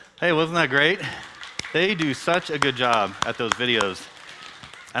Hey, wasn't that great? They do such a good job at those videos.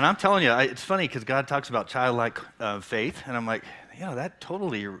 And I'm telling you, it's funny because God talks about childlike faith, and I'm like, that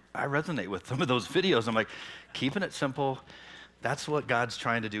totally, I resonate with some of those videos. I'm like, keeping it simple, that's what God's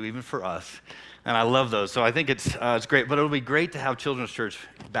trying to do even for us. And I love those. So I think it's great. But it'll be great to have Children's Church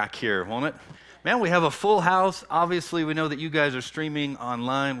back here, won't it? Man, we have a full house. Obviously, we know that you guys are streaming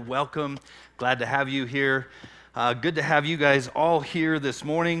online. Welcome. Glad to have you here. Good to have you guys all here this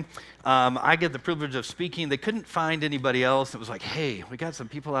morning. I get the privilege of speaking. They couldn't find anybody else. It was like, hey, we got some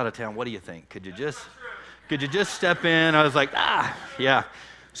people out of town. What do you think? Could you just step in? I was like, yeah.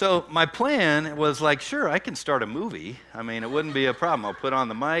 So my plan was like, sure, I can start a movie. I mean, it wouldn't be a problem. I'll put on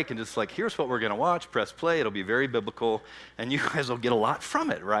the mic and just like, here's what we're going to watch. Press play. It'll be very biblical, and you guys will get a lot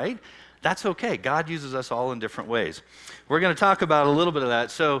from it, right? That's okay. God uses us all in different ways. We're going to talk about a little bit of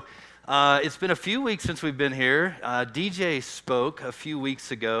that. So it's been a few weeks since we've been here. DJ spoke a few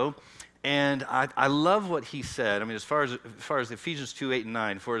weeks ago, and I love what he said. I mean, as far as Ephesians 2, 8, and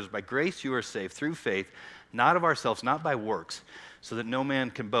 9, for it is by grace you are saved through faith, not of ourselves, not by works, so that no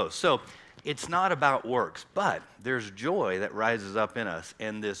man can boast. So it's not about works, but there's joy that rises up in us,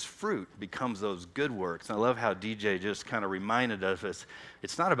 and this fruit becomes those good works. And I love how DJ just kind of reminded us,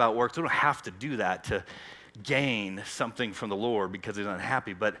 it's not about works. We don't have to do that to gain something from the Lord because he's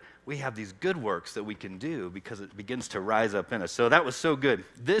unhappy, but we have these good works that we can do because it begins to rise up in us. So that was so good.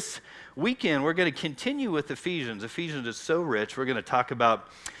 This weekend, we're going to continue with Ephesians. Ephesians is so rich. We're going to talk about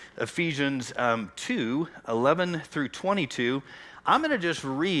Ephesians 2, 11 through 22. I'm going to just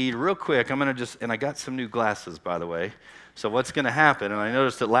read real quick. And I got some new glasses, by the way. So what's going to happen, and I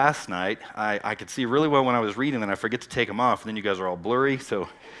noticed that last night, I could see really well when I was reading, and I forget to take them off, and then you guys are all blurry. So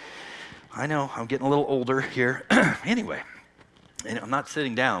I know, I'm getting a little older here. Anyway. And I'm not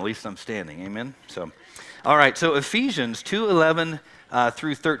sitting down, at least I'm standing, amen? So, all right, so Ephesians 2:11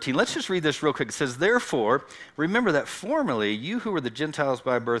 through 13. Let's just read this real quick. It says, therefore, remember that formerly you who were the Gentiles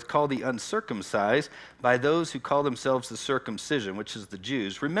by birth, called the uncircumcised by those who call themselves the circumcision, which is the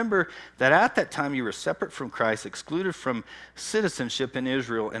Jews. Remember that at that time you were separate from Christ, excluded from citizenship in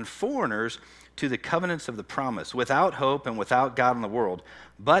Israel, and foreigners to the covenants of the promise, without hope and without God in the world.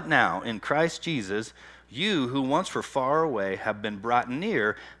 But now, in Christ Jesus, you who once were far away have been brought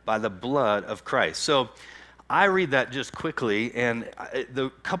near by the blood of Christ. So I read that just quickly, and the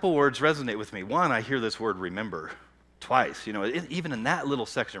couple words resonate with me. One, I hear this word remember twice. Even in that little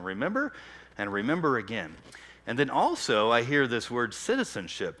section, remember and remember again. And then also I hear this word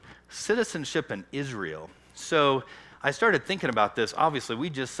citizenship in Israel. So I started thinking about this. Obviously, we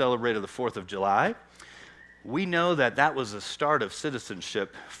just celebrated the 4th of July. We know that was the start of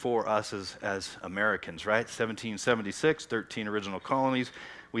citizenship for us as Americans, right? 1776, 13 original colonies.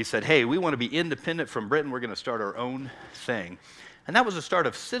 We said, hey, we want to be independent from Britain. We're going to start our own thing. And that was the start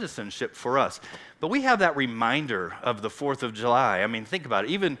of citizenship for us. But we have that reminder of the 4th of July. I mean, think about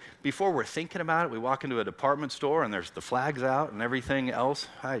it. Even before we're thinking about it, we walk into a department store and there's the flags out and everything else.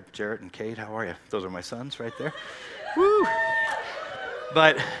 Hi, Jarrett and Kate, how are you? Those are my sons right there. Woo!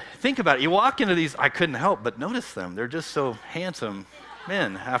 But think about it. You walk into these, I couldn't help but notice them. They're just so handsome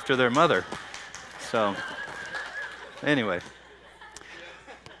men after their mother. So, anyway.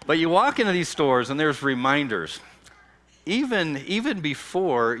 But you walk into these stores and there's reminders. Even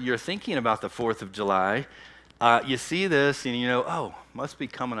before you're thinking about the 4th of July, you see this and you know, oh, must be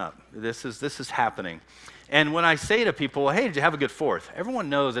coming up. This is happening. And when I say to people, hey, did you have a good 4th? Everyone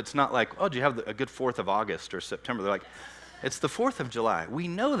knows it's not like, oh, did you have a good 4th of August or September? They're like, it's the 4th of July. We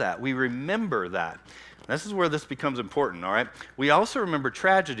know that. We remember that. This is where this becomes important, all right? We also remember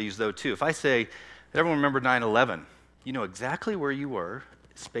tragedies, though, too. If I say, everyone remember 9/11, you know exactly where you were,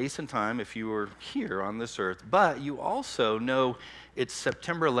 space and time, if you were here on this earth, but you also know it's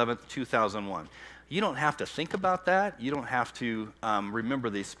September 11th, 2001. You don't have to think about that. You don't have to remember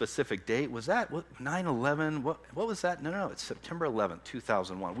the specific date. Was that 9/11? What was that? No, it's September 11th,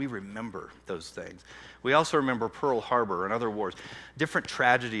 2001. We remember those things. We also remember Pearl Harbor and other wars, different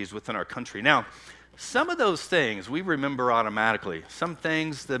tragedies within our country. Now, some of those things we remember automatically. Some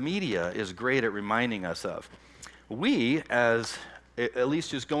things the media is great at reminding us of. We, as at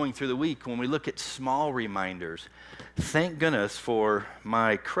least just going through the week, when we look at small reminders, thank goodness for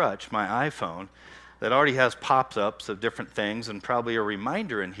my crutch, my iPhone, that already has pop-ups of different things and probably a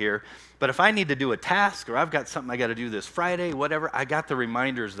reminder in here. But if I need to do a task or I've got something I got to do this Friday, whatever, I got the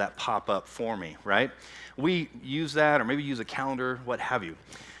reminders that pop up for me, right? We use that or maybe use a calendar, what have you.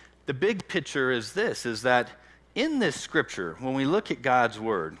 The big picture is this, is that in this scripture, when we look at God's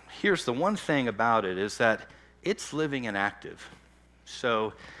word, here's the one thing about it is that it's living and active.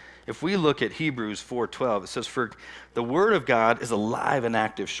 So if we look at Hebrews 4:12, it says, "For the word of God is alive and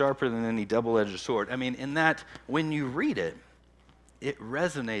active, sharper than any double-edged sword." I mean, in that, when you read it, it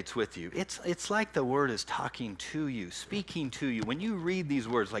resonates with you. It's like the word is talking to you, speaking to you. When you read these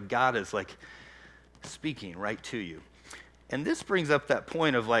words, like God is like speaking right to you. And this brings up that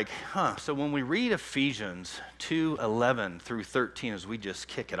point of like, so when we read Ephesians 2:11 through 13, as we just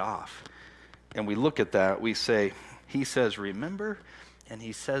kick it off, and we look at that, we say, he says, remember, and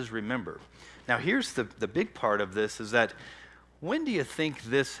he says, remember. Now, here's the big part of this is that when do you think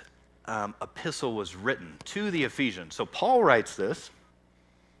this epistle was written to the Ephesians? So Paul writes this.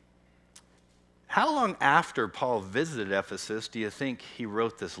 How long after Paul visited Ephesus do you think he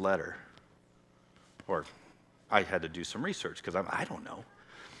wrote this letter? Or I had to do some research because I don't know.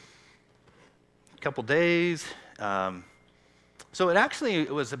 A couple days. So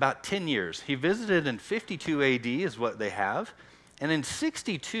it was about 10 years. He visited in 52 AD is what they have. And in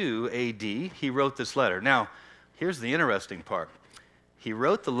 62 AD, he wrote this letter. Now, here's the interesting part. He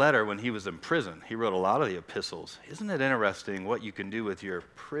wrote the letter when he was in prison. He wrote a lot of the epistles. Isn't it interesting what you can do with your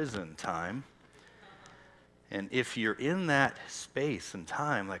prison time? And if you're in that space and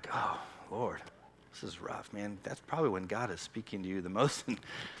time, like, oh, Lord, this is rough, man. That's probably when God is speaking to you the most. And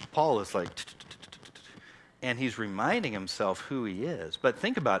Paul is like, and he's reminding himself who he is. But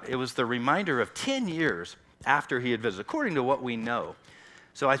think about it. It was the reminder of 10 years after he had visited, according to what we know.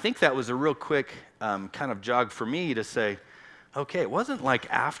 So I think that was a real quick kind of jog for me to say, okay, it wasn't like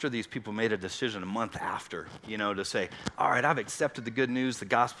after these people made a decision a month after, to say, all right, I've accepted the good news, the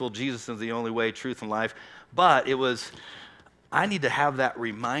gospel, Jesus is the only way, truth, and life. But it was, I need to have that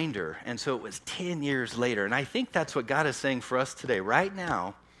reminder. And so it was 10 years later. And I think that's what God is saying for us today, right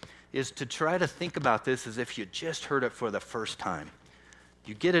now, is to try to think about this as if you just heard it for the first time.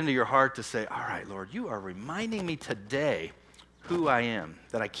 You get into your heart to say, all right, Lord, you are reminding me today who I am,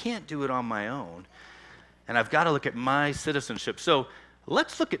 that I can't do it on my own. And I've got to look at my citizenship. So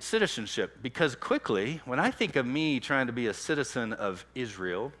let's look at citizenship, because quickly, when I think of me trying to be a citizen of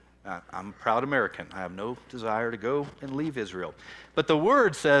Israel, I'm a proud American. I have no desire to go and leave Israel. But the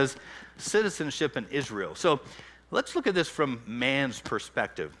word says citizenship in Israel. So let's look at this from man's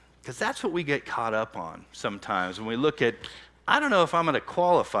perspective, because that's what we get caught up on sometimes when we look at, I don't know if I'm going to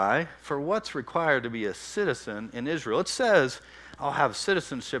qualify for what's required to be a citizen in Israel. It says I'll have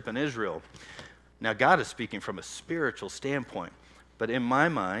citizenship in Israel. Now, God is speaking from a spiritual standpoint, but in my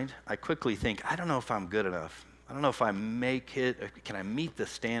mind, I quickly think, I don't know if I'm good enough. I don't know if I make it, can I meet the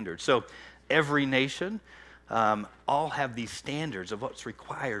standards? So every nation all have these standards of what's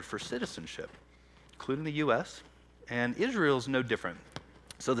required for citizenship, including the U.S., and Israel's no different.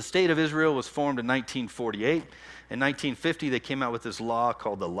 So the state of Israel was formed in 1948. In 1950, they came out with this law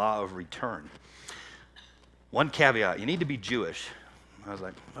called the Law of Return. One caveat, you need to be Jewish. I was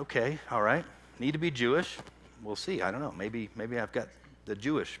like, okay, all right. Need to be Jewish. We'll see. I don't know. Maybe I've got the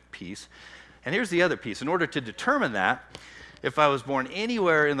Jewish piece. And here's the other piece. In order to determine that, if I was born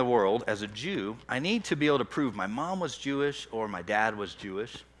anywhere in the world as a Jew, I need to be able to prove my mom was Jewish or my dad was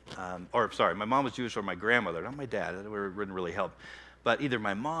Jewish. My mom was Jewish or my grandmother. Not my dad. That wouldn't really help. But either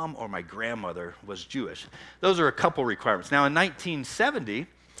my mom or my grandmother was Jewish. Those are a couple requirements. Now, in 1970,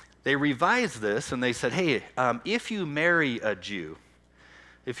 they revised this and they said, hey, if you marry a Jew,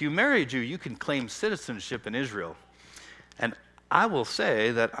 you can claim citizenship in Israel. And I will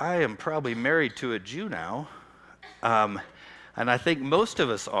say that I am probably married to a Jew now, and I think most of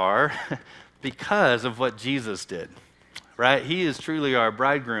us are because of what Jesus did, right? He is truly our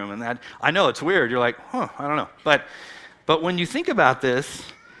bridegroom, and that, I know it's weird. You're like, I don't know. But when you think about this,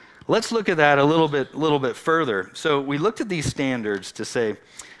 let's look at that a little bit further. So we looked at these standards to say,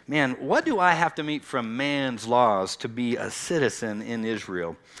 man, what do I have to meet from man's laws to be a citizen in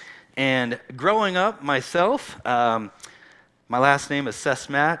Israel? And growing up myself, my last name is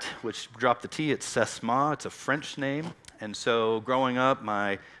Sesmat, which drop the T, it's Sesma. It's a French name. And so growing up,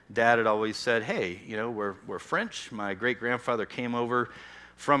 my dad had always said, hey, we're French. My great-grandfather came over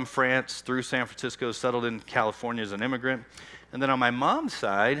from France through San Francisco, settled in California as an immigrant. And then on my mom's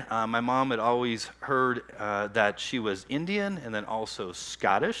side, my mom had always heard that she was Indian and then also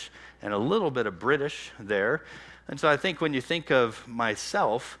Scottish and a little bit of British there. And so I think when you think of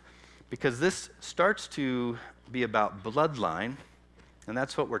myself, because this starts to be about bloodline, and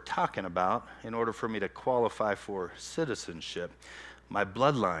that's what we're talking about in order for me to qualify for citizenship, my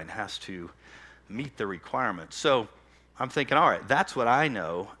bloodline has to meet the requirements. So I'm thinking, all right, that's what I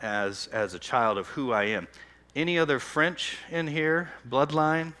know as a child of who I am. Any other French in here?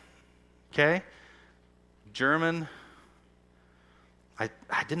 Bloodline? Okay. German? I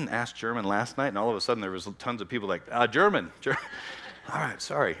didn't ask German last night, and all of a sudden there was tons of people like, German. All right,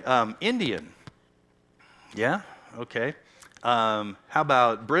 sorry. Indian. Yeah, okay. How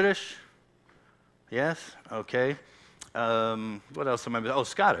about British? Yes, okay. What else am I? Oh,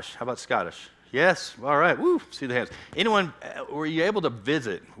 Scottish. How about Scottish? Yes, all right. Woo, see the hands. Anyone, were you able to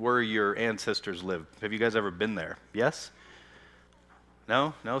visit where your ancestors lived? Have you guys ever been there? Yes?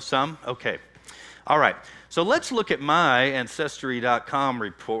 No? No? Some? Okay. All right. So let's look at my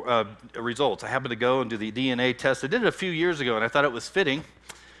Ancestry.com results. I happened to go and do the DNA test. I did it a few years ago, and I thought it was fitting.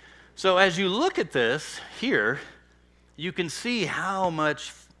 So as you look at this here, you can see how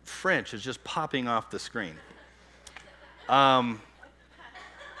much French is just popping off the screen.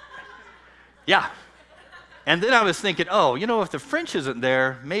 Yeah. And then I was thinking, oh, you know, if the French isn't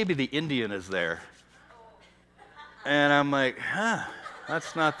there, maybe the Indian is there. And I'm like,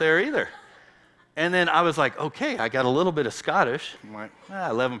 that's not there either. And then I was like, okay, I got a little bit of Scottish. I'm like,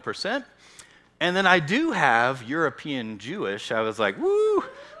 11%. And then I do have European Jewish. I was like, woo,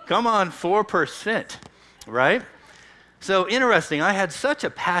 come on, 4%, right? So interesting, I had such a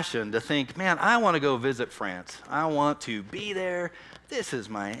passion to think, man, I want to go visit France. I want to be there. This is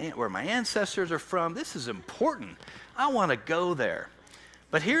where my ancestors are from. This is important. I want to go there.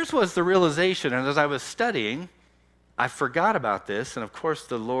 But here's was the realization, and as I was studying, I forgot about this, and of course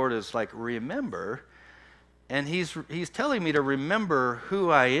the Lord is like, remember, and he's telling me to remember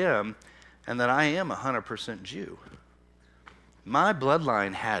who I am and that I am 100% Jew. My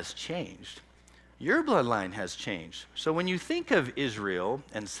bloodline has changed. Your bloodline has changed. So when you think of Israel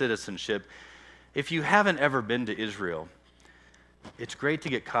and citizenship, if you haven't ever been to Israel, it's great to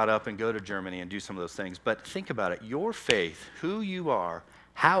get caught up and go to Germany and do some of those things, but think about it. Your faith, who you are,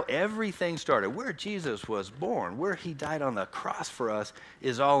 how everything started, where Jesus was born, where he died on the cross for us,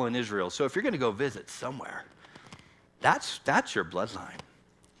 is all in Israel. So if you're going to go visit somewhere, that's your bloodline.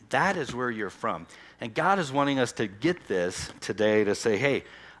 That is where you're from. And God is wanting us to get this today to say, hey,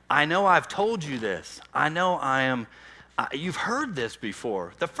 I know I've told you this. I know you've heard this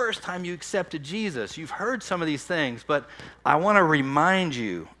before. The first time you accepted Jesus, you've heard some of these things, but I want to remind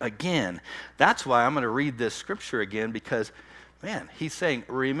you again. That's why I'm going to read this scripture again, because man, he's saying,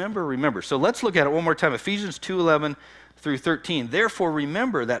 remember, remember. So let's look at it one more time. Ephesians 2:11 through 13. Therefore,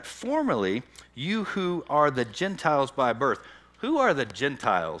 remember that formerly you who are the Gentiles by birth. Who are the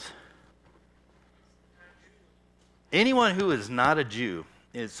Gentiles? Anyone who is not a Jew.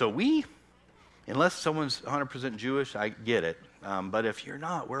 Unless someone's 100% Jewish, I get it. But if you're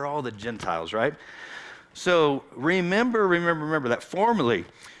not, we're all the Gentiles, right? So remember that formerly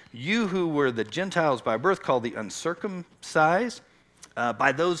you who were the Gentiles by birth, called the uncircumcised,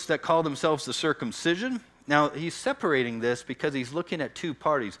 by those that call themselves the circumcision. Now, he's separating this because he's looking at two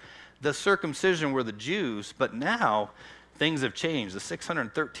parties. The circumcision were the Jews, but now things have changed. The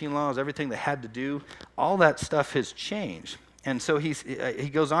 613 laws, everything they had to do, all that stuff has changed. And so he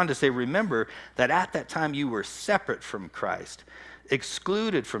goes on to say, remember that at that time you were separate from Christ,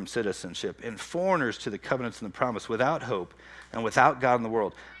 excluded from citizenship, and foreigners to the covenants and the promise, without hope and without God in the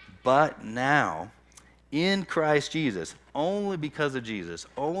world. But now, in Christ Jesus, only because of Jesus,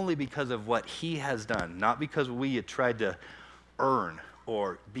 only because of what he has done, not because we had tried to earn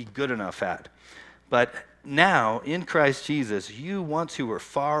or be good enough at, but now, in Christ Jesus, you once who were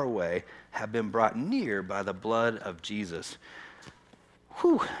far away have been brought near by the blood of Jesus.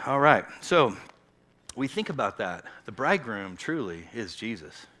 Whew, all right. So we think about that. The bridegroom truly is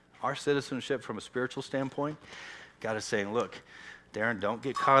Jesus. Our citizenship from a spiritual standpoint, God is saying, look, Darren, don't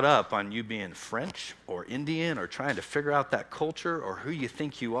get caught up on you being French or Indian or trying to figure out that culture or who you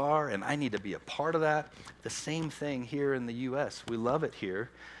think you are, and I need to be a part of that. The same thing here in the U.S. We love it here,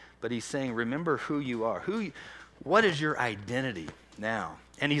 but he's saying, remember who you are. What is your identity now?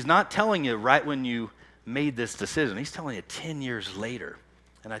 And he's not telling you right when you made this decision. He's telling you 10 years later.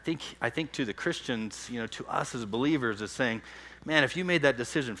 And I think to the Christians, to us as believers, is saying, man, if you made that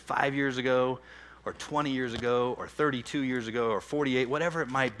decision 5 years ago, or 20 years ago, or 32 years ago, or 48, whatever it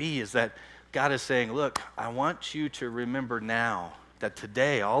might be, is that God is saying, look, I want you to remember now that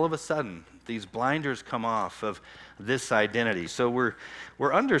today, all of a sudden, these blinders come off of this identity. So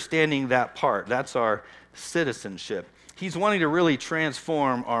we're understanding that part. That's our citizenship. He's wanting to really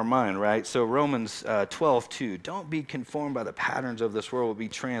transform our mind, right? So Romans 12:2, don't be conformed by the patterns of this world, but be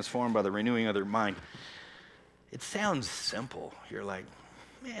transformed by the renewing of their mind. It sounds simple. You're like,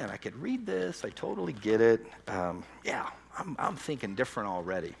 man, I could read this. I totally get it. I'm thinking different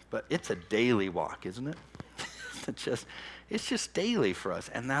already. But it's a daily walk, isn't it? It's just daily for us.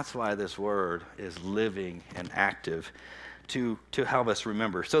 And that's why this word is living and active to help us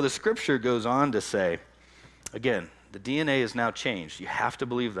remember. So the scripture goes on to say, again, the DNA is now changed. You have to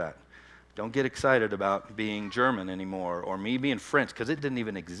believe that. Don't get excited about being German anymore or me being French because it didn't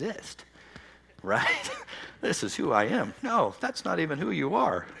even exist, right? This is who I am. No, that's not even who you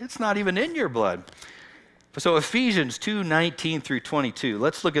are. It's not even in your blood. So Ephesians 2:19 through 22.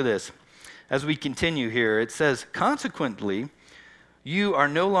 Let's look at this. As we continue here, it says, consequently, you are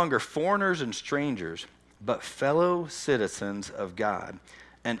no longer foreigners and strangers, but fellow citizens of God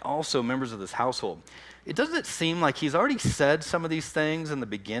and also members of this household. It doesn't seem like he's already said some of these things in the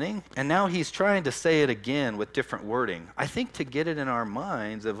beginning, and now he's trying to say it again with different wording. I think to get it in our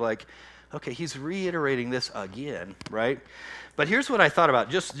minds of like, okay, he's reiterating this again, right? But here's what I thought about,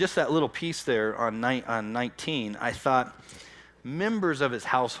 just that little piece there on 19. I thought, members of his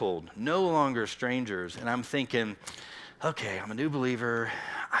household, no longer strangers. And I'm thinking, okay, I'm a new believer.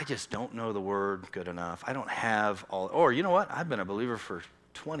 I just don't know the word good enough. I don't have all, or you know what? I've been a believer for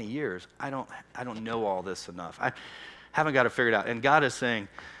 20 years. I don't know all this enough. I haven't got it figured out. And God is saying,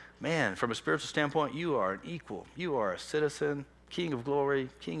 man, from a spiritual standpoint, you are an equal. You are a citizen, King of glory,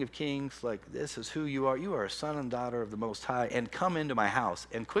 King of kings. Like, this is who you are. You are a son and daughter of the Most High, and come into my house.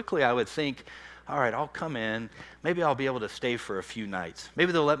 And quickly I would think, all right, I'll come in. Maybe I'll be able to stay for a few nights.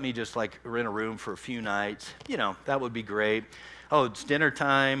 Maybe they'll let me just like rent a room for a few nights. You know, that would be great. Oh, it's dinner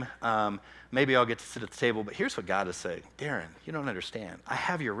time. Maybe I'll get to sit at the table. But here's what God is saying. Darren, you don't understand. I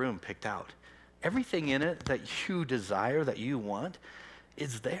have your room picked out. Everything in it that you desire, that you want,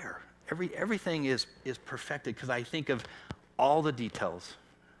 is there. Everything is perfected, because I think of all the details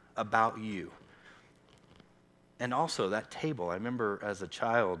about you. And also that table. I remember as a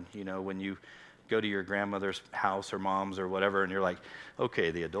child, you know, when you go to your grandmother's house or mom's or whatever, and you're like,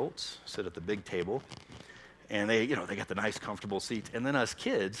 okay, the adults sit at the big table, and they got the nice comfortable seats. And then us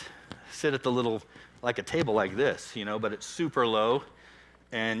kids sit at the little, like a table like this, you know, but it's super low.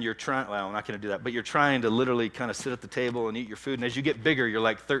 And you're trying, well, I'm not going to do that, but you're trying to literally kind of sit at the table and eat your food. And as you get bigger, you're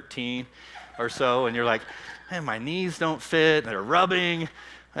like 13 or so, and you're like, man, my knees don't fit, and they're rubbing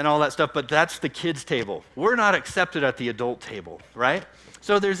and all that stuff. But that's the kids' table. We're not accepted at the adult table, right?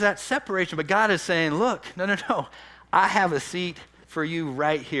 So there's that separation. But God is saying, look, no. I have a seat for you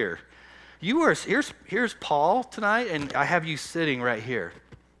right here. Here's Paul tonight, and I have you sitting right here,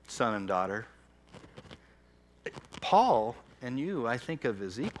 son and daughter. Paul and you, I think of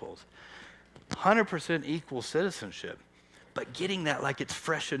as equals. 100% equal citizenship. But getting that like it's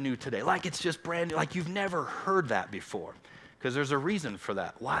fresh and new today, like it's just brand new, like you've never heard that before. Because there's a reason for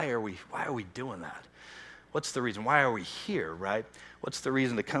that. Why are we doing that? What's the reason? Why are we here, right? What's the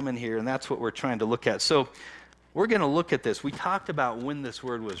reason to come in here? And that's what we're trying to look at. So we're going to look at this. We talked about when this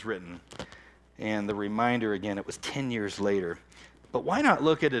word was written. And the reminder, again, it was 10 years later. But why not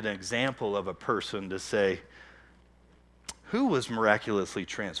look at an example of a person to say, who was miraculously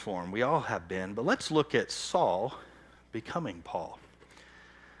transformed? We all have been. But let's look at Saul becoming Paul.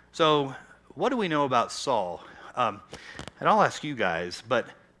 So what do we know about Saul? And I'll ask you guys, but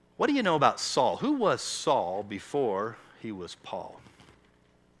what do you know about Saul? Who was Saul before he was Paul?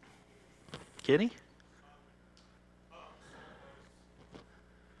 Kenny?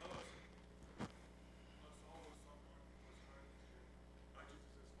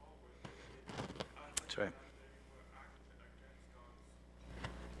 That's right.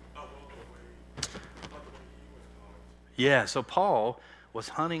 Yeah, so Paul was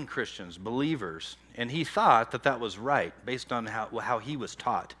hunting Christians, believers, and he thought that was right based on how he was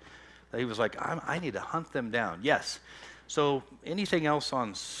taught. He was like, I need to hunt them down. Yes. So anything else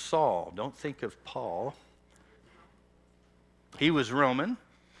on Saul? Don't think of Paul. He was Roman,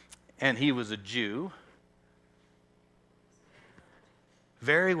 and he was a Jew.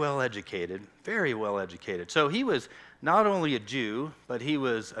 Very well educated, very well educated. So he was not only a Jew, but he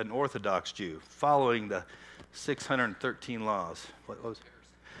was an Orthodox Jew, following the 613 laws. What was?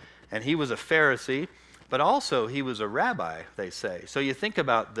 And he was a Pharisee, but also he was a rabbi, they say. So you think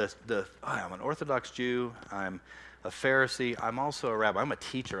about I'm an Orthodox Jew, I'm a Pharisee, I'm also a rabbi, I'm a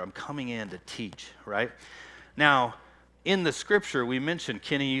teacher, I'm coming in to teach, right? Now, in the scripture, we mentioned,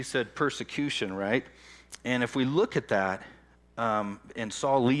 Kenny, you said persecution, right? And if we look at that, and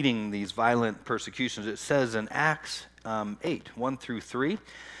Saul leading these violent persecutions, it says in Acts 8, 1 through 3,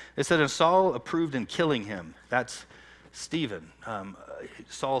 it said, and Saul approved in killing him. That's Stephen.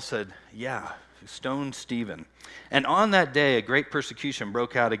 Saul said, yeah, stone Stephen. And on that day, a great persecution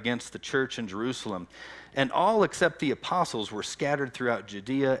broke out against the church in Jerusalem. And all except the apostles were scattered throughout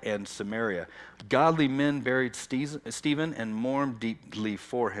Judea and Samaria. Godly men buried Stephen and mourned deeply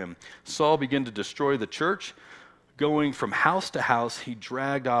for him. Saul began to destroy the church. Going from house to house, he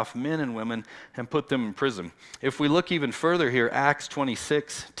dragged off men and women and put them in prison. If we look even further here, Acts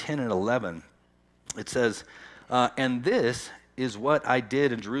 26, 10 and 11, it says, and this is what I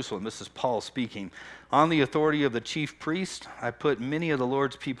did in Jerusalem. This is Paul speaking. On the authority of the chief priest, I put many of the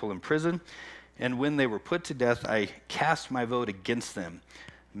Lord's people in prison, and when they were put to death, I cast my vote against them.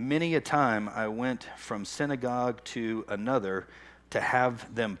 Many a time I went from synagogue to another to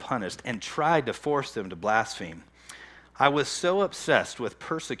have them punished and tried to force them to blaspheme. I was so obsessed with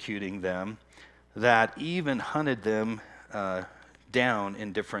persecuting them that even hunted them down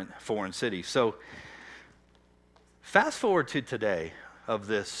in different foreign cities. So fast forward to today of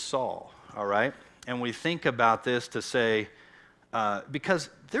this Saul, all right? And we think about this to say, because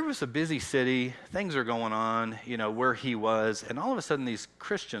there was a busy city, things are going on, where he was, and all of a sudden these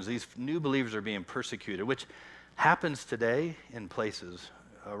Christians, these new believers are being persecuted, which happens today in places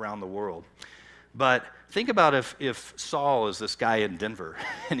around the world. But think about if Saul is this guy in Denver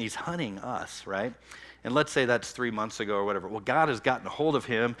and he's hunting us, right? And let's say that's 3 months ago or whatever. Well, God has gotten a hold of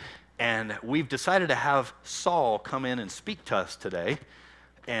him, and we've decided to have Saul come in and speak to us today.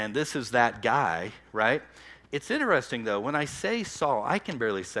 And this is that guy, right? It's interesting, though. When I say Saul, I can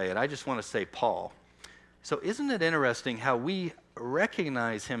barely say it. I just want to say Paul. So isn't it interesting how we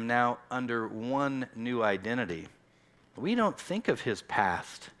recognize him now under one new identity? We don't think of his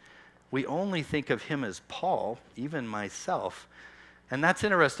past. We only think of him as Paul, even myself. And that's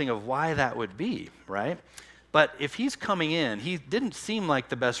interesting of why that would be, right? But if he's coming in, he didn't seem like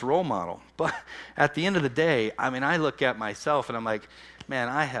the best role model. But at the end of the day, I look at myself and I'm like, man,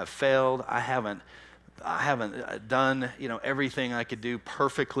 I have failed. I haven't done, everything I could do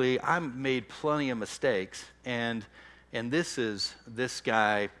perfectly. I've made plenty of mistakes. And this is this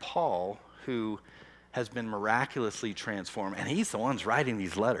guy, Paul, who has been miraculously transformed. And he's the one writing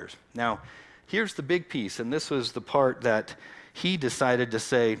these letters. Now, here's the big piece. And this was the part that he decided to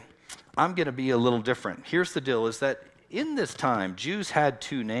say, I'm going to be a little different. Here's the deal, is that in this time, Jews had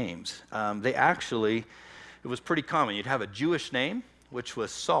two names. It was pretty common. You'd have a Jewish name, which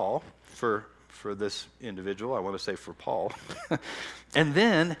was Saul for this individual. I want to say for Paul. And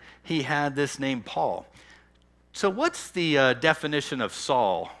then he had this name Paul. So what's the definition of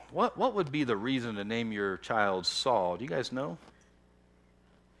Saul? What would be the reason to name your child Saul? Do you guys know?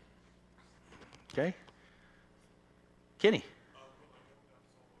 Okay. Kenny.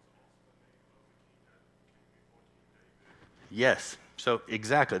 Yes. So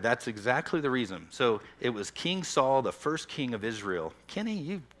exactly. That's exactly the reason. So it was King Saul, the first king of Israel. Kenny,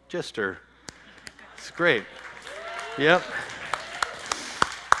 you just are, it's great. Yep.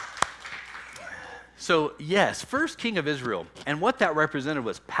 So yes, first king of Israel. And what that represented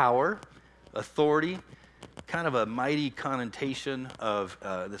was power, authority, kind of a mighty connotation of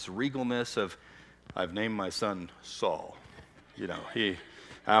this regalness of, I've named my son Saul. He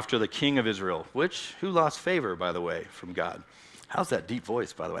after the king of Israel, who lost favor, by the way, from God. How's that deep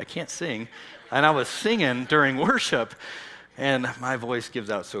voice, by the way? I can't sing. And I was singing during worship, and my voice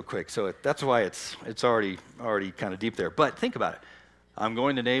gives out so quick. So that's why it's already kind of deep there. But think about it. I'm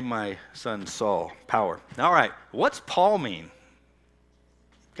going to name my son Saul, power. All right, what's Paul mean? You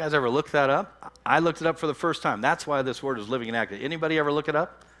guys ever look that up? I looked it up for the first time. That's why this word is living and active. Anybody ever look it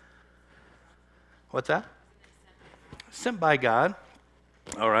up? What's that? Sent by God.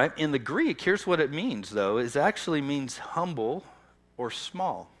 All right. In the Greek, here's what it means, though. It actually means humble or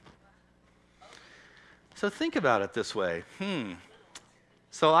small. So think about it this way.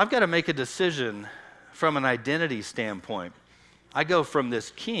 So I've got to make a decision from an identity standpoint. I go from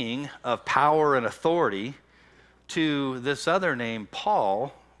this king of power and authority to this other name,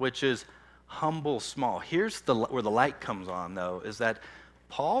 Paul, which is humble, small. Here's where the light comes on, though, is that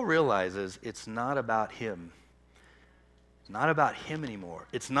Paul realizes it's not about him. It's not about him anymore.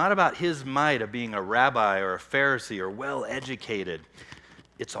 It's not about his might of being a rabbi or a Pharisee or well-educated.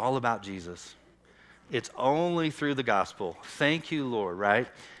 It's all about Jesus. It's only through the gospel. Thank you, Lord, right?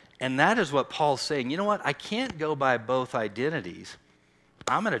 And that is what Paul's saying. You know what? I can't go by both identities.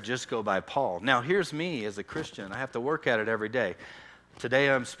 I'm going to just go by Paul. Now, here's me as a Christian. I have to work at it every day. Today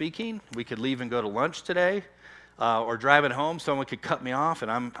I'm speaking. We could leave and go to lunch today. Or driving home, someone could cut me off,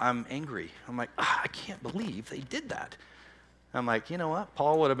 and I'm angry. I'm like, I can't believe they did that. I'm like, you know what?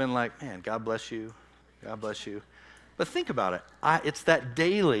 Paul would have been like, man, God bless you. God bless you. But think about it. It's that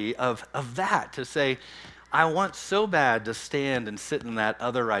daily of that to say, I want so bad to stand and sit in that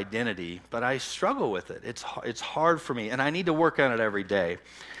other identity, but I struggle with it. It's hard for me, and I need to work on it every day.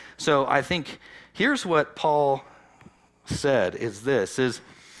 So I think here's what Paul said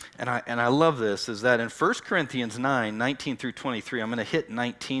and I love this, is that in 1 Corinthians 9, 19 through 23, I'm going to hit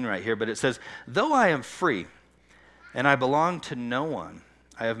 19 right here, but it says, though I am free and I belong to no one,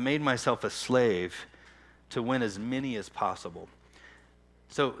 I have made myself a slave to win as many as possible.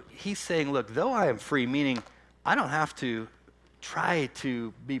 So he's saying, look, though I am free, meaning I don't have to try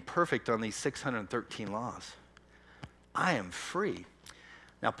to be perfect on these 613 laws. I am free.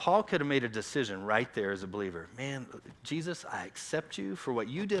 Now, Paul could have made a decision right there as a believer. Man, Jesus, I accept you for what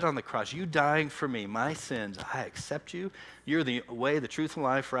you did on the cross. You dying for me, my sins. I accept you. You're the way, the truth, and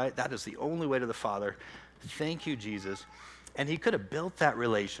life, right? That is the only way to the Father. Thank you, Jesus. And he could have built that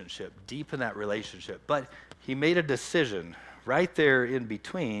relationship, deepened that relationship. But he made a decision right there in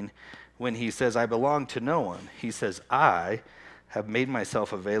between when he says, I belong to no one. He says, I have made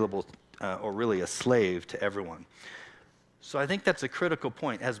myself available, or really a slave to everyone. So I think that's a critical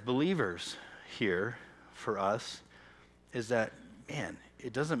point as believers here for us, is that, man,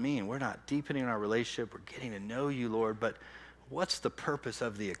 it doesn't mean we're not deepening our relationship, we're getting to know you, Lord, but what's the purpose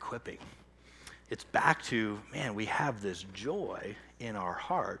of the equipping? It's back to, man, we have this joy in our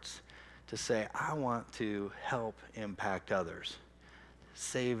hearts to say, I want to help impact others,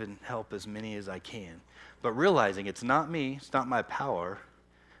 save and help as many as I can. But realizing it's not me, it's not my power.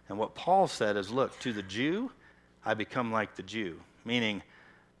 And what Paul said is, look, to the Jew, I become like the Jew, meaning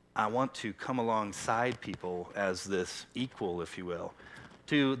I want to come alongside people as this equal, if you will.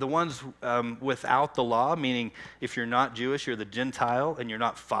 To the ones without the law, meaning if you're not Jewish, you're the Gentile, and you're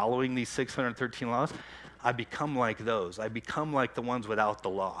not following these 613 laws, I become like those. I become like the ones without the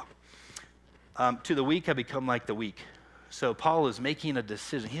law. To the weak, I become like the weak. So Paul is making a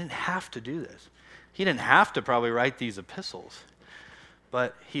decision. He didn't have to do this. He didn't have to probably write these epistles.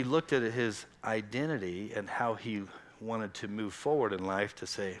 But he looked at his identity and how he wanted to move forward in life to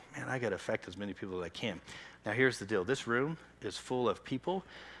say, man, I got to affect as many people as I can. Now, here's the deal. This room is full of people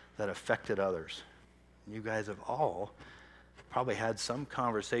that affected others. You guys have all probably had some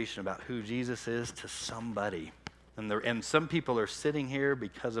conversation about who Jesus is to somebody. And some people are sitting here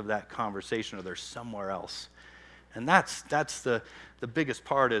because of that conversation, or they're somewhere else. And that's the biggest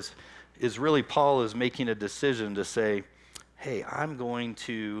part is really Paul is making a decision to say, hey, I'm going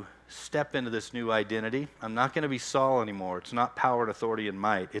to step into this new identity. I'm not going to be Saul anymore. It's not power and authority and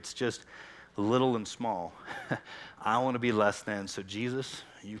might. It's just little and small. I want to be less than. So Jesus,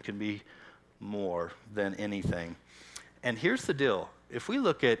 you can be more than anything. And here's the deal. If we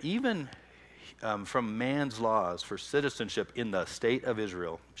look at even from man's laws for citizenship in the state of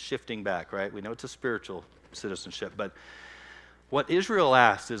Israel, shifting back, right? We know it's a spiritual citizenship, but what Israel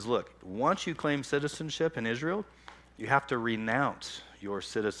asked is, look, once you claim citizenship in Israel, you have to renounce your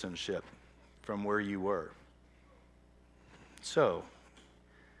citizenship from where you were. So,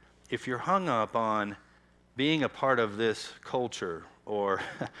 if you're hung up on being a part of this culture, or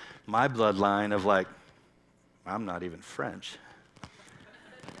my bloodline of like, I'm not even French,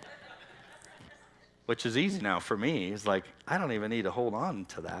 which is easy now for me, is like, I don't even need to hold on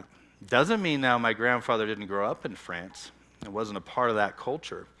to that. Doesn't mean now my grandfather didn't grow up in France. It wasn't a part of that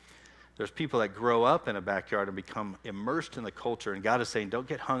culture. There's people that grow up in a backyard and become immersed in the culture, and God is saying, don't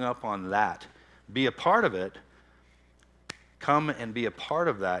get hung up on that. Be a part of it. Come and be a part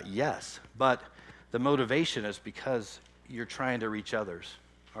of that, yes. But the motivation is because you're trying to reach others.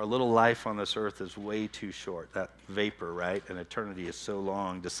 Our little life on this earth is way too short. That vapor, right? And eternity is so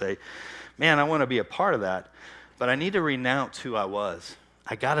long to say, man, I want to be a part of that, but I need to renounce who I was.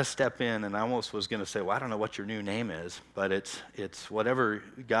 I got to step in, and I almost was going to say, well, I don't know what your new name is, but it's whatever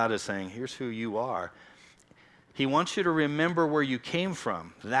God is saying, here's who you are. He wants you to remember where you came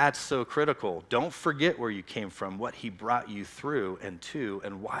from. That's so critical. Don't forget where you came from, what he brought you through and to,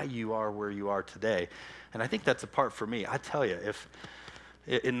 and why you are where you are today. And I think that's a part for me. I tell you, if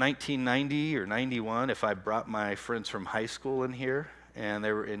in 1990 or 91, if I brought my friends from high school in here, and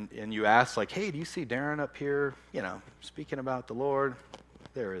they were and you asked, like, hey, do you see Darren up here, speaking about the Lord?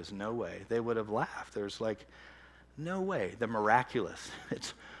 There is no way. They would have laughed. There's like, no way. The miraculous.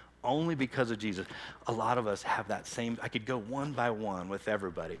 It's only because of Jesus. A lot of us have that same, I could go one by one with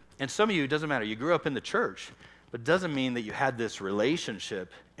everybody. And some of you, it doesn't matter. You grew up in the church, but it doesn't mean that you had this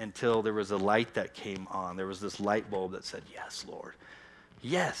relationship until there was a light that came on. There was this light bulb that said, yes, Lord.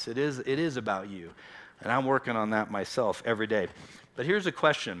 Yes, it is about you. And I'm working on that myself every day. But here's a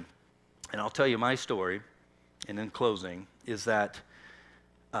question, and I'll tell you my story, and in closing, is that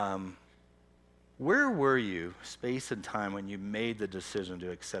where were you, space and time, when you made the decision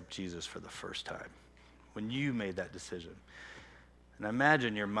to accept Jesus for the first time? When you made that decision? And I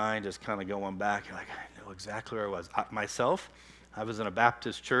imagine your mind is kind of going back. You're like, I know exactly where I was. I was in a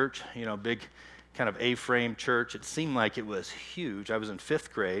Baptist church, big kind of A-frame church. It seemed like it was huge. I was in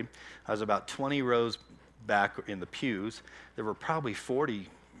 5th grade. I was about 20 rows back in the pews. There were probably 40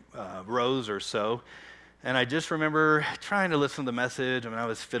 rows or so. And I just remember trying to listen to the message, and I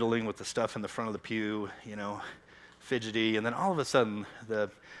was fiddling with the stuff in the front of the pew, fidgety. And then all of a sudden, the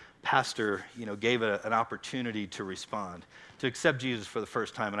pastor, gave an opportunity to respond, to accept Jesus for the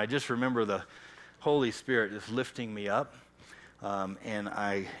first time. And I just remember the Holy Spirit just lifting me up. And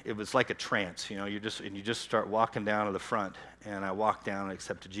it was like a trance, you just start walking down to the front, and I walked down and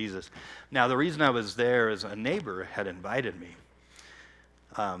accepted Jesus. Now, the reason I was there is a neighbor had invited me.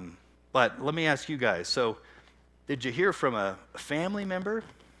 But let me ask you guys, so did you hear from a family member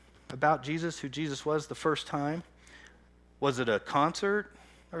about Jesus, who Jesus was the first time? Was it a concert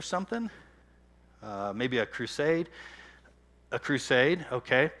or something? Maybe a crusade? A crusade,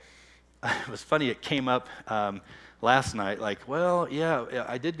 okay. It was funny, it came up last night,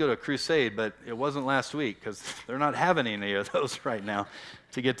 I did go to a crusade, but it wasn't last week because they're not having any of those right now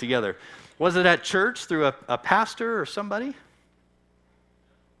to get together. Was it at church through a pastor or somebody?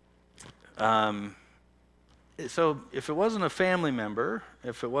 So if it wasn't a family member,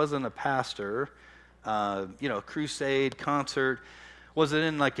 if it wasn't a pastor, crusade, concert, was it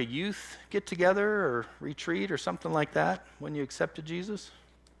in like a youth get-together or retreat or something like that when you accepted Jesus?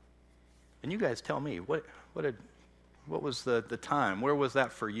 And you guys tell me, what was the time? Where was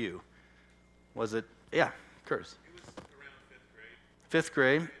that for you? Was it, yeah, Curtis? It was around 5th grade. 5th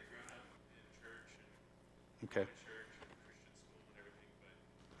grade? I had grown up in church and Okay. went to church and Christian school and everything,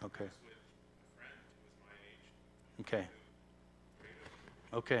 but Okay. I was with a friend who was my age. Okay. Who prayed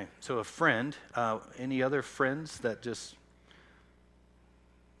over me. Okay. So a friend. Any other friends that just?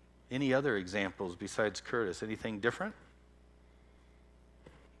 Any other examples besides Curtis? Anything different?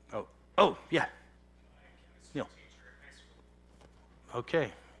 Oh, yeah. Neil.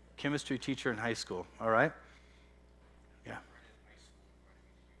 Okay. Chemistry teacher in high school. All right. Yeah.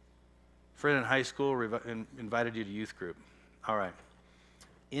 Friend in high school invited you to youth group. All right.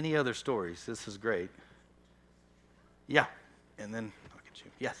 Any other stories? This is great. Yeah. And then I'll get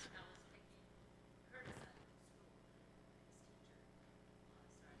you. Yes.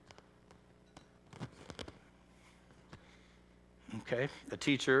 Okay. A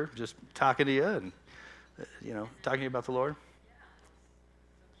teacher just talking to you and, talking to you about the Lord.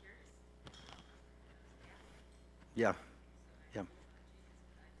 Yeah. Yeah.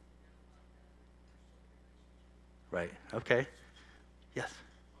 Right. Okay. Yes.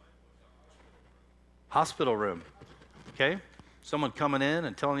 Hospital room. Okay. Someone coming in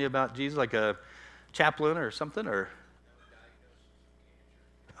and telling you about Jesus, like a chaplain or something, or?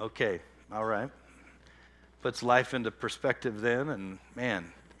 Okay. All right. Puts life into perspective then, and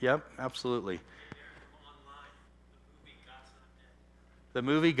man, yep, absolutely. The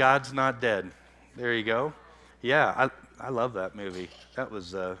movie God's Not Dead. There you go. Yeah, I love that movie. That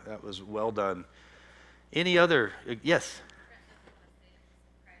was well done. Any other? Yes.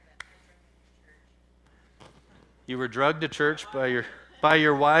 You were drugged to church by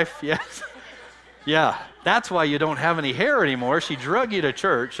your wife. Yes. Yeah, that's why you don't have any hair anymore. She drugged you to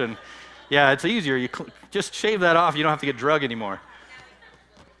church, and yeah, it's easier. You just shave that off. You don't have to get drugged anymore.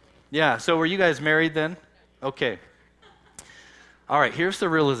 Yeah. So were you guys married then? Okay. All right, here's the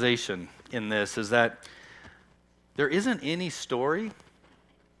realization in this is that there isn't any story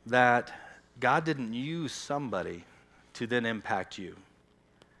that God didn't use somebody to then impact you.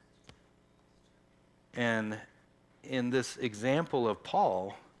 And in this example of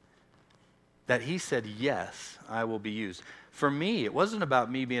Paul, that he said, yes, I will be used. For me, it wasn't about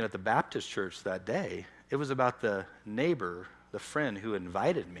me being at the Baptist church that day. It was about the neighbor, the friend who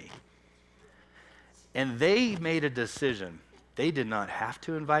invited me. And they made a decision. They did not have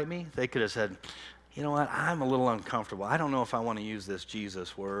to invite me. They could have said, you know what, I'm a little uncomfortable. I don't know if I want to use this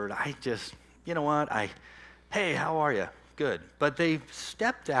Jesus word. I just, you know what, hey, how are you? Good. But they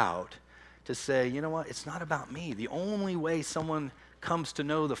stepped out to say, you know what, it's not about me. The only way someone comes to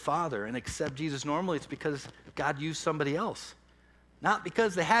know the Father and accept Jesus normally, it's because God used somebody else. Not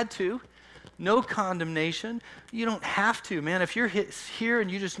because they had to. No condemnation. You don't have to, man. If you're here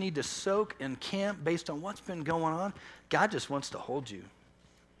and you just need to soak and camp based on what's been going on, God just wants to hold you.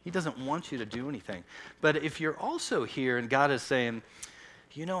 He doesn't want you to do anything. But if you're also here and God is saying,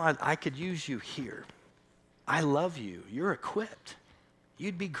 you know, I could use you here. I love you. You're equipped.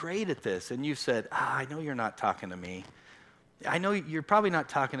 You'd be great at this. And you said, I know you're not talking to me. I know you're probably not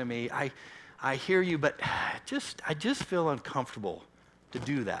talking to me. I hear you, but I just feel uncomfortable to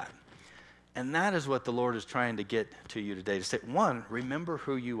do that. And that is what the Lord is trying to get to you today. To say, one, remember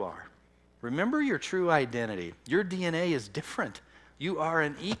who you are. Remember your true identity. Your DNA is different. You are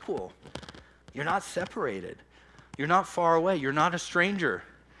an equal. You're not separated. You're not far away. You're not a stranger.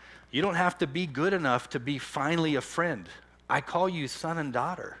 You don't have to be good enough to be finally a friend. I call you son and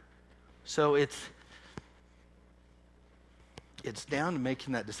daughter. So it's down to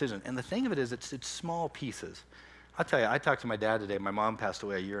making that decision. And the thing of it is, it's small pieces. I'll tell you, I talked to my dad today. My mom passed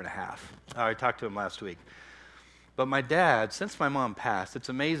away a year and a half. I talked to him last week. But my dad, since my mom passed, it's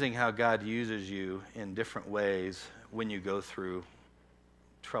amazing how God uses you in different ways when you go through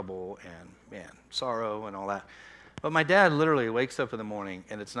trouble and, man, sorrow and all that. But my dad literally wakes up in the morning,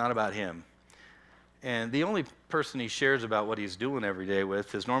 and it's not about him. And the only person he shares about what he's doing every day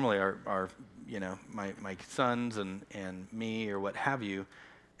with is normally our my sons and me or what have you.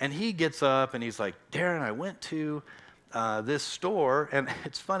 And he gets up and he's like, Darren, I went to this store, and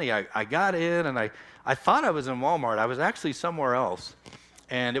it's funny, I got in and I thought I was in Walmart. I was actually somewhere else.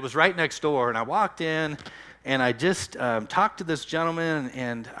 And it was right next door, and I walked in, and I just talked to this gentleman,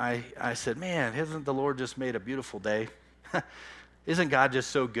 and I said, man, hasn't the Lord just made a beautiful day? Isn't God just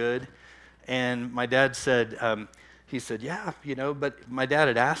so good? And my dad said, he said, yeah, but my dad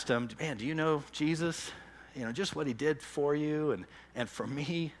had asked him, man, do you know Jesus? Just what he did for you and for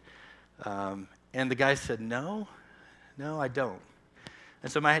me. And the guy said, no, I don't.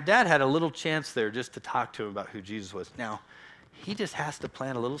 And so my dad had a little chance there just to talk to him about who Jesus was. Now, he just has to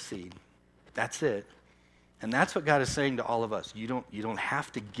plant a little seed. That's it. And that's what God is saying to all of us. You don't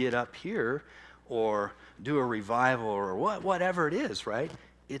have to get up here or do a revival or whatever it is, right?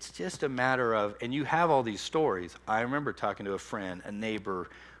 It's just a matter of, and you have all these stories. I remember talking to a friend, a neighbor,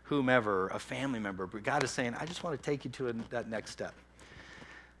 whomever, a family member, but God is saying, I just want to take you to that next step.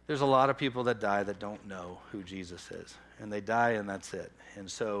 There's a lot of people that die that don't know who Jesus is, and they die and that's it.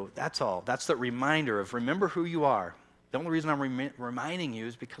 And so that's all. That's the reminder of remember who you are. The only reason I'm reminding you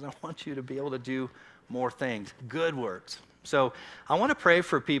is because I want you to be able to do more things, good works. So I want to pray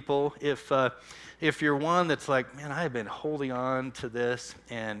for people if you're one that's like, man, I have been holding on to this,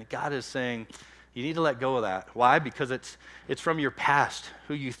 and God is saying, you need to let go of that. Why? Because it's from your past,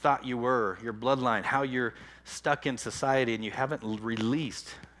 who you thought you were, your bloodline, how you're stuck in society, and you haven't released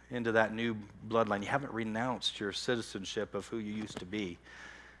into that new bloodline. You haven't renounced your citizenship of who you used to be.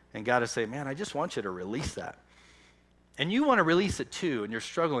 And God is saying, man, I just want you to release that. And you want to release it too, and you're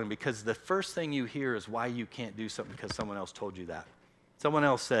struggling because the first thing you hear is why you can't do something because someone else told you that. Someone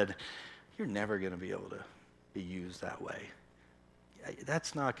else said, you're never going to be able to be used that way.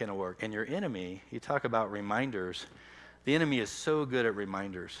 That's not going to work. And your enemy, you talk about reminders, the enemy is so good at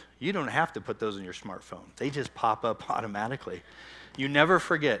reminders. You don't have to put those in your smartphone. They just pop up automatically. You never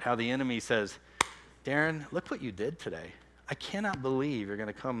forget how the enemy says, Darren, look what you did today. I cannot believe you're going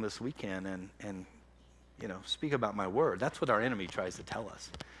to come this weekend and speak about my word. That's what our enemy tries to tell us.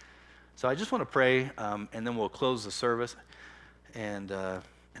 So I just want to pray, and then we'll close the service, and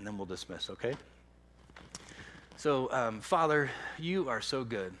then we'll dismiss, okay? So, Father, you are so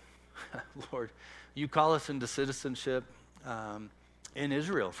good. Lord, you call us into citizenship in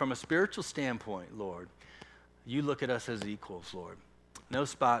Israel. From a spiritual standpoint, Lord, you look at us as equals, Lord. No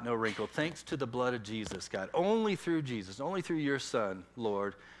spot, no wrinkle. Thanks to the blood of Jesus, God. Only through Jesus, only through your Son,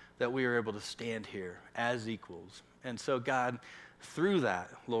 Lord, that we are able to stand here as equals. And so, God, through that,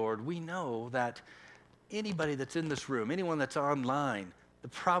 Lord, we know that anybody that's in this room, anyone that's online,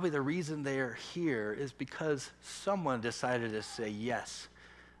 probably the reason they're here is because someone decided to say yes,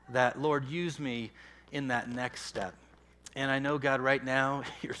 that, Lord, use me in that next step. And I know, God, right now,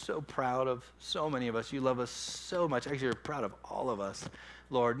 you're so proud of so many of us. You love us so much. Actually, you're proud of all of us,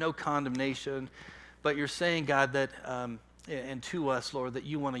 Lord. No condemnation. But you're saying, God, that, and to us, Lord, that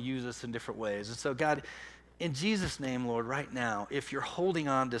you want to use us in different ways. And so, God, in Jesus' name, Lord, right now, if you're holding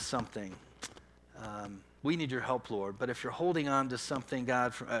on to something, we need your help, Lord. But if you're holding on to something,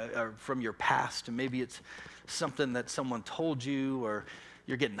 God, from your past, and maybe it's something that someone told you, or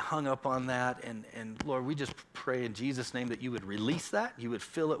you're getting hung up on that, and Lord, we just pray in Jesus' name that you would release that. You would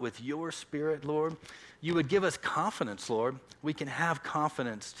fill it with your Spirit, Lord. You would give us confidence, Lord. We can have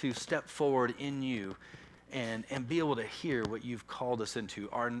confidence to step forward in you and be able to hear what you've called us into,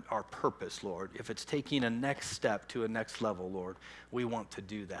 our purpose, Lord. If it's taking a next step to a next level, Lord, we want to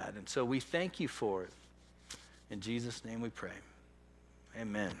do that. And so we thank you for it. In Jesus' name we pray.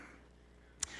 Amen.